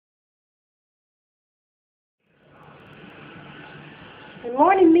Good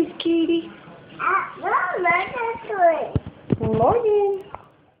morning, Miss Kitty. Good morning.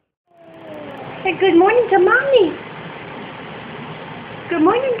 Say good morning to Mommy. Good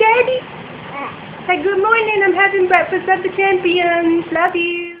morning, Daddy. Say good morning. I'm having breakfast at the champions. Love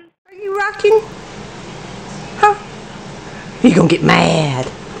you. Are you rocking? Huh? You gonna get mad.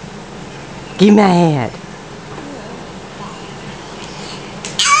 Get mad.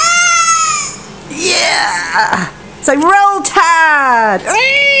 Yeah! Say roll tide!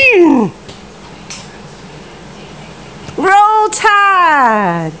 Roll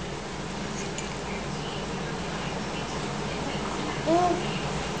tide!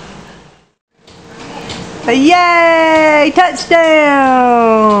 Yay!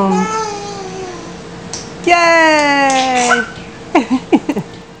 Touchdown! Yay!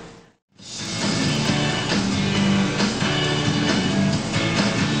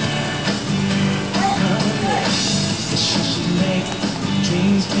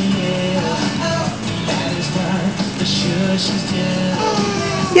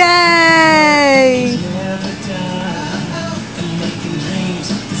 Yay!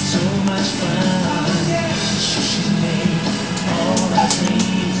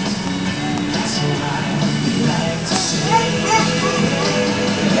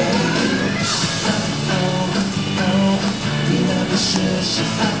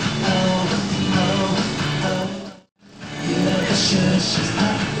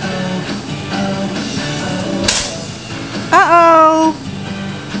 Uh-oh!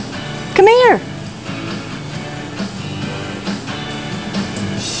 Come here!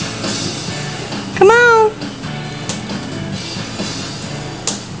 Come on!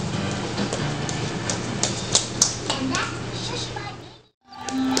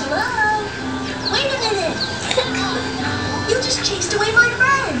 Hello? Wait a minute! You just chased away my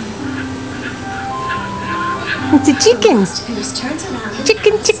friend! It's a chicken! Who just turns around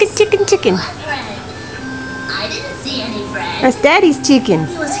Chicken, chicken, chicken, chicken! What friend? I didn't see any friend. That's Daddy's chicken.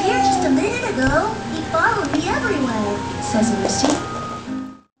 He was here just a minute ago. He followed me everywhere, says Lucy.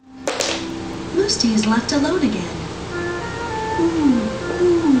 Lucy is left alone again.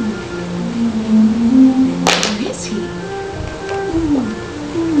 Where is he?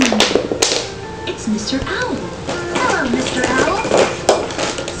 It's Mr. Owl. Hello, Mr. Owl,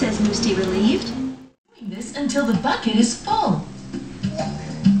 says Lucy, relieved. Doing this until the bucket is full.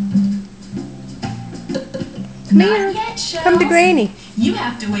 Come Not here. yet, Shells. Come to Granny. You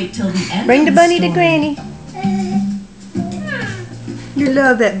have to wait till the end. Bring of the bunny to story. Granny. You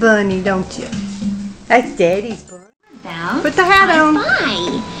love that bunny, don't you? That's Daddy's bunny. About Put the hat I on.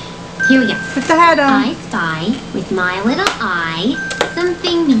 spy. Here we go. Put the hat on. I spy with my little eye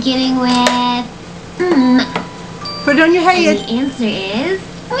something beginning with Put it on your and the head. answer is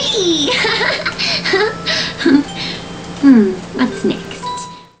me. What's next?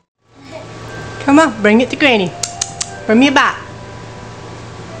 Come on, bring it to Granny. Bring me back.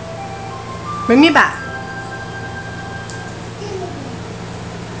 Bring me back.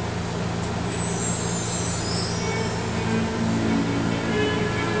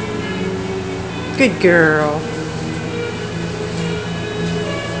 Good girl.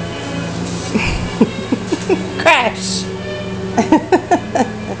 Crash.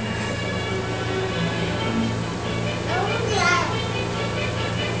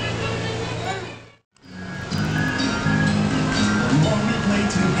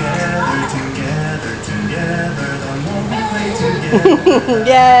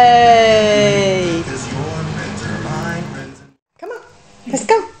 Yay! Come on, let's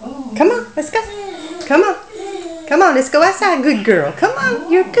go. Come on, let's go. Come on. Come on, let's go outside. Good girl. Come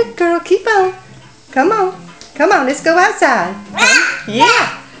on, you're a good girl. Keep on. Come on. Come on, let's go outside.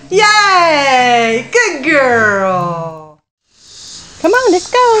 Yeah. Yay! Good girl. Come on, let's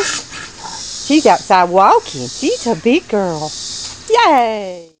go. She's outside walking. She's a big girl.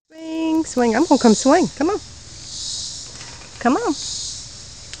 Yay! Swing, swing. I'm going to come swing. Come on. Come on.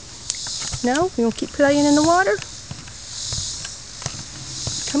 No? You want to keep playing in the water?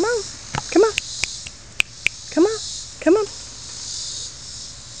 Come on. Come on. Come on. Come on.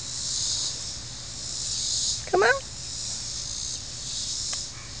 Come on.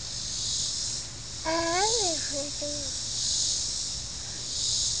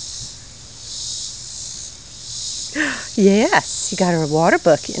 Yes, you got her a water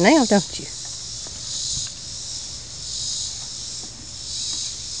bucket now, don't you?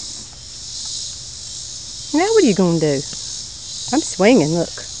 Now what are you going to do? I'm swinging, look.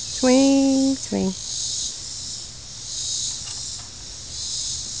 Swing, swing.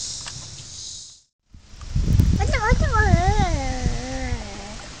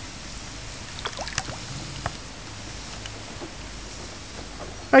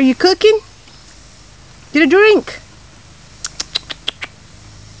 Are you cooking? Get a drink.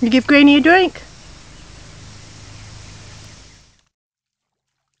 You give Granny a drink.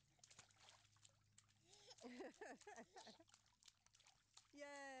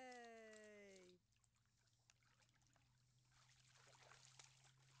 Yay.